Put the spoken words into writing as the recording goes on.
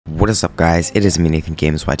What is up, guys? It is me,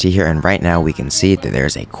 nathangames.yt here, and right now we can see that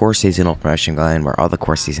there's a core seasonal promotion going where all the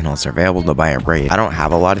core seasonals are available to buy a raid. I don't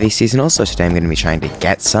have a lot of these seasonals, so today I'm going to be trying to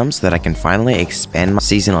get some so that I can finally expand my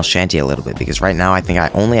seasonal shanty a little bit, because right now I think I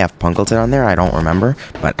only have Punkleton on there. I don't remember,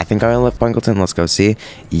 but I think I only have Punkleton. Let's go see.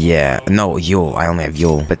 Yeah, no, Yule. I only have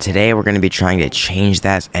Yule. But today we're going to be trying to change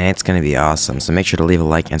that, and it's going to be awesome. So make sure to leave a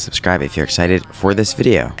like and subscribe if you're excited for this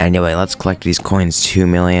video. Anyway, let's collect these coins. 2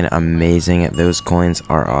 million. Amazing. Those coins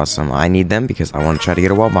are awesome. I need them because I want to try to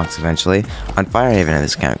get a WUBBOX eventually on Firehaven at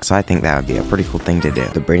this account, because I think that would be a pretty cool thing to do.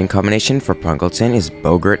 The breeding combination for Punkleton is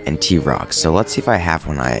Bogart and T-Rox. So let's see if I have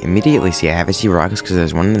one. I immediately see I have a T-Rox because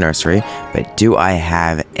there's one in the nursery, but do I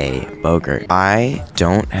have a Bogart? I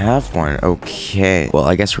don't have one. Okay. Well,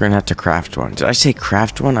 I guess we're going to have to craft one. Did I say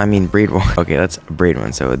craft one? I mean breed one. Okay, let's breed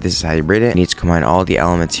one. So this is how you breed it. You need to combine all the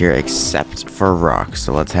elements here except for rocks.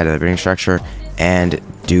 So let's head to the breeding structure and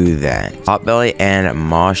do that. Potbelly and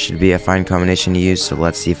moss should be a fine combination to use, so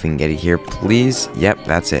let's see if we can get it here, please. Yep,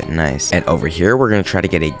 that's it. Nice. And over here we're gonna try to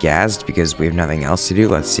get a gazzed because we have nothing else to do.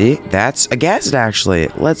 Let's see. That's a gazzed, actually.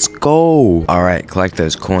 Let's go. All right, collect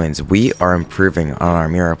those coins. We are improving on our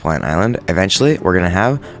mirror plant island. Eventually we're gonna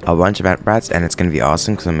have a bunch of ant brats, and it's gonna be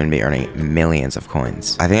awesome because I'm gonna be earning millions of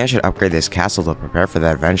coins. I think I should upgrade this castle to prepare for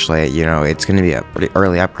that eventually. You know, it's gonna be a pretty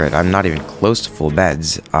early upgrade. I'm not even close to full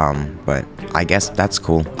beds, but I guess that's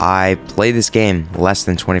cool. I played this game less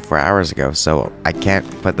than 24 hours ago, so I can't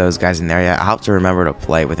put those guys in there yet. I'll have to remember to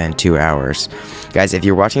play within 2 hours. Guys, if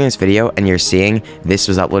you're watching this video and you're seeing this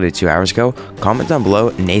was uploaded 2 hours ago, comment down below,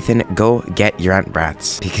 Nathan, go get your ant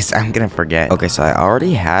brats, because I'm gonna forget. Okay, so I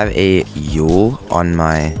already have a Yule on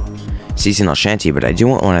my seasonal shanty, but I do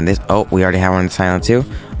want one of this. Oh, we already have one in this island too?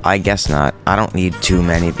 I guess not. I don't need too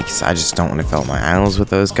many because I just don't want to fill my islands with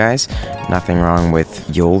those guys. Nothing wrong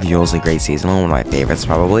with Yule. Yule's a great seasonal, one of my favorites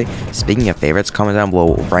probably. Speaking of favorites, comment down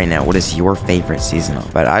below right now, what is your favorite seasonal?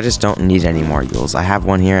 But I just don't need any more Yules. I have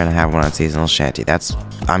one here and I have one on seasonal shanty.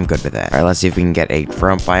 I'm good with that. All right, let's see if we can get a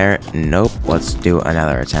front fire. Nope. Let's do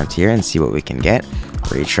another attempt here and see what we can get.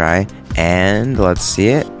 Retry. And let's see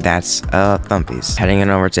it. That's Thumpies. Heading on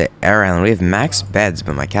over to Air Island. We have max beds,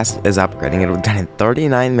 but my castle is upgrading. It'll be done in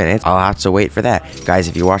 39 minutes. I'll have to wait for that. Guys,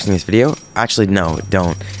 if you're watching this video, actually, no,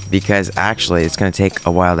 don't. Because actually, it's going to take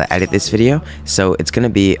a while to edit this video. So it's going to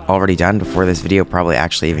be already done before this video probably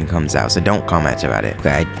actually even comes out. So don't comment about it. Okay,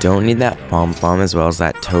 I don't need that pom-pom as well as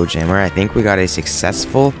that toe jammer. I think we got a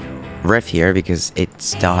successful riff here because it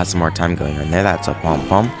still has some more time going on there. That's a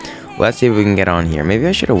pom-pom. Let's see if we can get on here. Maybe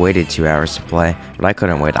I should have waited 2 hours to play, but I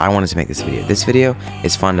couldn't wait. I wanted to make this video. This video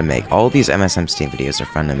is fun to make. All these MSM Steam videos are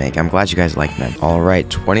fun to make. I'm glad you guys like them. All right,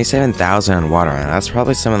 27,000 on water island. That's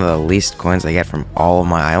probably some of the least coins I get from all of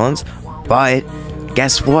my islands, but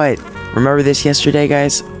guess what? Remember this yesterday,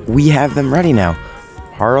 guys? We have them ready now.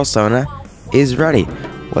 Parlsona is ready.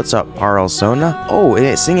 What's up, Parlsona? Oh, it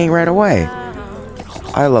is singing right away.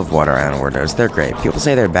 I love water island wordos. They're great. People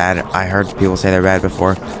say they're bad. I heard people say they're bad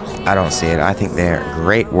before. I don't see it. I think they're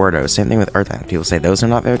great wordos. Same thing with Earth Island. People say those are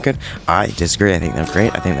not very good. I disagree. I think they're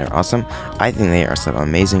great. I think they're awesome. I think they are some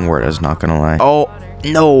amazing wordos, not gonna lie. Oh,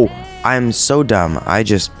 no! I'm so dumb. I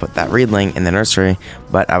just put that reedling in the nursery,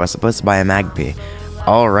 but I was supposed to buy a Magpie.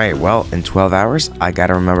 Alright, well, in 12 hours, I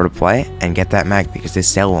gotta remember to play and get that Magpie because this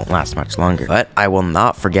sale won't last much longer. But I will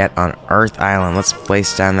not forget on Earth Island. Let's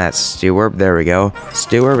place down that Steward. There we go.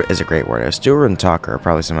 Steward is a great Wordo. Steward and Talker are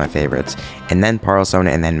probably some of my favorites. And then Parlsona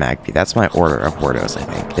and then Magpie. That's my order of Wordos, I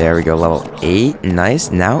think. There we go, level 8. Nice.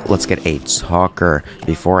 Now, let's get a Talker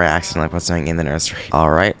before I accidentally put something in the nursery.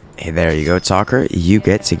 Alright. Hey, there you go, Talker. You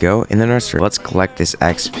get to go in the nursery. Let's collect this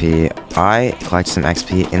XP. I collected some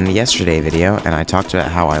XP in the yesterday video, and I talked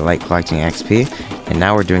about how I like collecting XP, and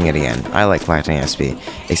now we're doing it again. I like collecting XP,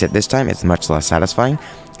 except this time it's much less satisfying,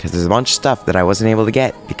 because there's a bunch of stuff that I wasn't able to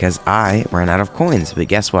get because I ran out of coins. But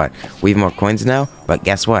guess what? We have more coins now, but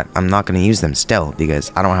guess what? I'm not going to use them still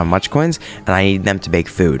because I don't have much coins, and I need them to bake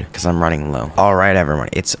food because I'm running low. Alright, everyone.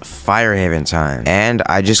 It's Firehaven time, and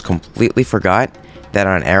I just completely forgot that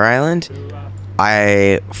on Air Island,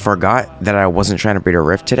 I forgot that I wasn't trying to breed a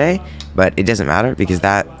rift today, but it doesn't matter because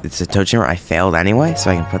it's a toe chamber. I failed anyway, so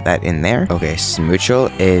I can put that in there. Okay,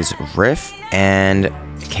 Smoochel is riff and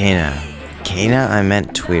Kana. Kana? I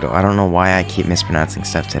meant Tweedle. I don't know why I keep mispronouncing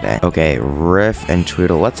stuff today. Okay, Riff and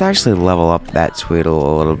Tweedle. Let's actually level up that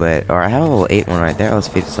Tweedle a little bit. Or I have a level 8 one right there. Let's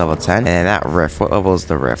feed this level 10. And that Riff. What level is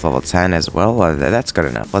the Riff? Level 10 as well? That's good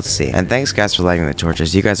enough. Let's see. And thanks, guys, for lighting the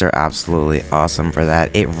torches. You guys are absolutely awesome for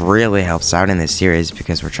that. It really helps out in this series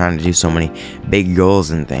because we're trying to do so many big goals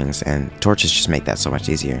and things. And torches just make that so much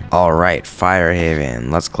easier. Alright,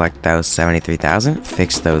 Firehaven. Let's collect those 73,000.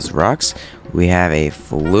 Fix those rocks. We have a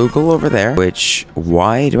flugel over there, which,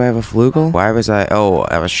 why do I have a flugel? Why was I, oh,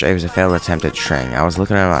 it was a failed attempt at Shring. I was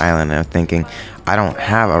looking at an island and I was thinking, I don't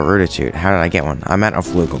have a Ruditude. How did I get one? I meant a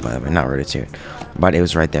flugel, by the way, not Ruditude. But it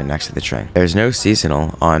was right there next to the Shring. There's no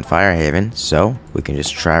seasonal on Firehaven, so we can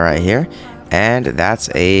just try right here. And that's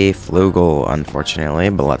a flugel, unfortunately,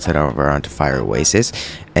 but let's head over onto Fire Oasis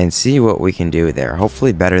and see what we can do there.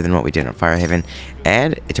 Hopefully better than what we did on Firehaven.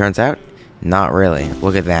 And it turns out, not really.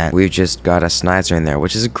 Look at that. We've just got a Snizer in there,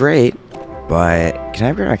 which is great. But can I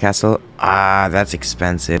upgrade my castle? Ah, that's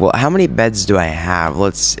expensive. Well, how many beds do I have?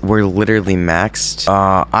 We're literally maxed.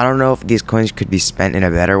 I don't know if these coins could be spent in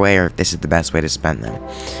a better way or if this is the best way to spend them.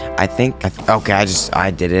 Okay,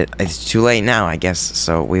 I did it. It's too late now, I guess.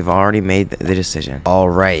 So we've already made the decision. All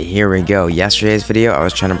right, here we go. Yesterday's video, I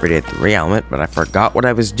was trying to breed a 3 element, but I forgot what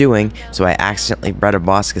I was doing. So I accidentally bred a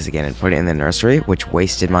Boscus again and put it in the nursery, which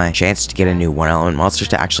wasted my chance to get a new 1 element monster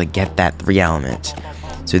to actually get that 3 element.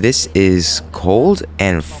 So this is cold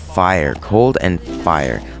and fire. Cold and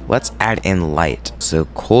fire. Let's add in light. So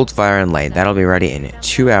cold, fire, and light. That'll be ready in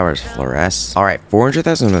 2 hours, Flores. Alright,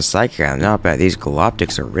 400,000 on the Psychic Island. Not bad. These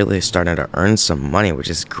Galoptics are really starting to earn some money, which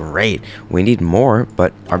is great. We need more,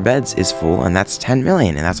 but our beds is full, and that's 10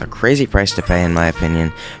 million. And that's a crazy price to pay, in my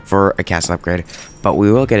opinion, for a castle upgrade. But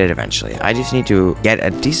we will get it eventually. I just need to get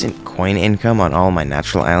a decent coin income on all my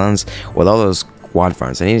natural islands with all those quad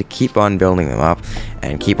farms. I need to keep on building them up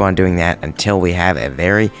and keep on doing that until we have a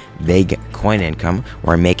very big coin income.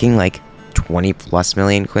 We're making like 20+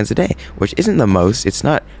 million coins a day, which isn't the most. It's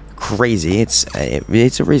not crazy. It's a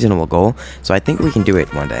reasonable goal, so I think we can do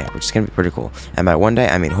it one day, which is gonna be pretty cool. And by one day,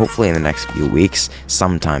 I mean hopefully in the next few weeks,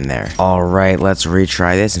 sometime there. All right, let's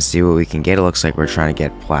retry this and see what we can get. It looks like we're trying to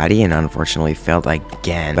get Platy and unfortunately failed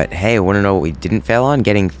again. But hey, want to know what we didn't fail on?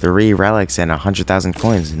 Getting 3 relics and 100,000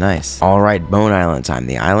 coins. Nice. All right, Bone Island time.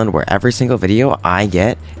 The island where every single video I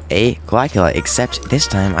get a Galacula, except this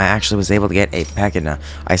time I actually was able to get a Pechidna.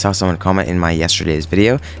 I saw someone comment in my yesterday's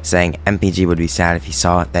video saying MPG would be sad if he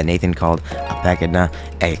saw that Nathan called a Pechidna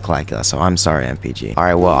a Galacula, so I'm sorry, MPG.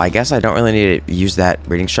 Alright, well, I guess I don't really need to use that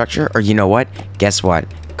breeding structure, or you know what? Guess what?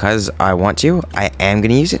 Because I want to, I am going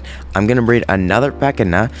to use it. I'm going to breed another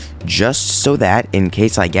Pechidna just so that in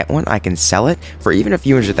case I get one, I can sell it for even a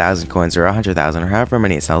few 100,000 coins or 100,000 or however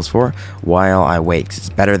many it sells for while I wait. Cause it's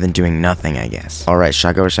better than doing nothing, I guess. Alright,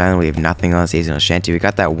 Shagosh Island, we have nothing on seasonal shanty. We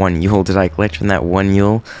got that 1 Yule. Did I glitch from that 1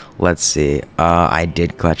 Yule? Let's see. I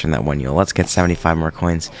did clutch from that 1 Yule. Let's get 75 more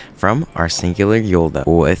coins from our singular Yule though.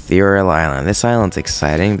 Oh, Ethereal Island. This island's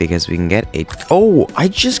exciting because we can get a... Oh, I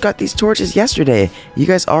just got these torches yesterday. You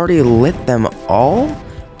guys already lit them all?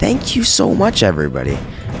 Thank you so much, everybody.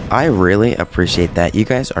 I really appreciate that. You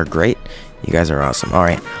guys are great. You guys are awesome. All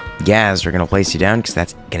right, Gaz, we're going to place you down because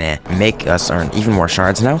that's going to make us earn even more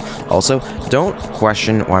shards now. Also, don't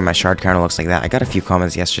question why my shard counter looks like that. I got a few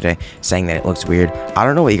comments yesterday saying that it looks weird. I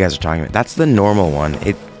don't know what you guys are talking about. That's the normal one.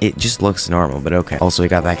 It just looks normal, but okay. Also, we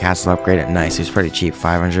got that castle upgrade at nice. It was pretty cheap,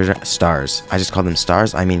 500 stars. I just called them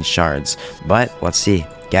stars. I mean shards. But let's see.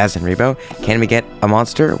 Gaz and Rebo, can we get a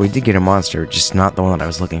monster? We did get a monster, just not the one that I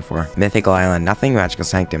was looking for. Mythical Island, nothing. Magical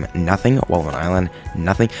Sanctum, nothing. Woven Island,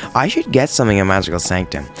 nothing. I should get something in Magical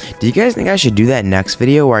Sanctum. Do you guys think I should do that next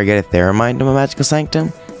video where I get a Theramine to my Magical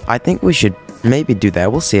Sanctum? I think we should maybe do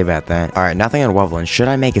that. We'll see about that. Alright, nothing on Woveland. Should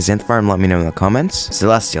I make a Zinth farm? Let me know in the comments.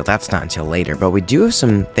 Celestial, that's not until later, but we do have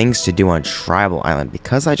some things to do on Tribal Island.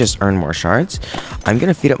 Because I just earned more shards, I'm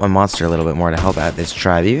gonna feed up my monster a little bit more to help out this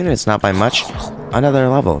tribe, even if it's not by much. Another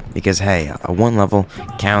level, because hey, a 1 level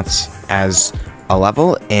counts as a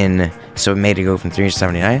level in, so it made it go from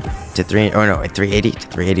 379 to 380 to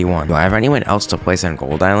 381. Do I have anyone else to place on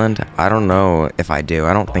Gold Island? I don't know if I do.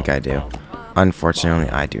 I don't think I do. Unfortunately,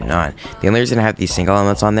 I do not. The only reason I have these single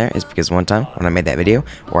elements on there is because one time when I made that video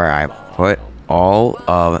where I put all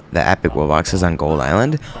of the epic WUBBOXes on Gold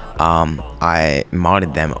Island, I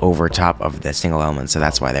modded them over top of the single elements, so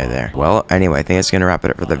that's why they're there. Well, anyway, I think that's gonna wrap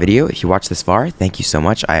it up for the video. If you watched this far, thank you so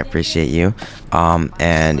much. I appreciate you.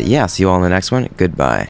 And yeah, see you all in the next one. Goodbye.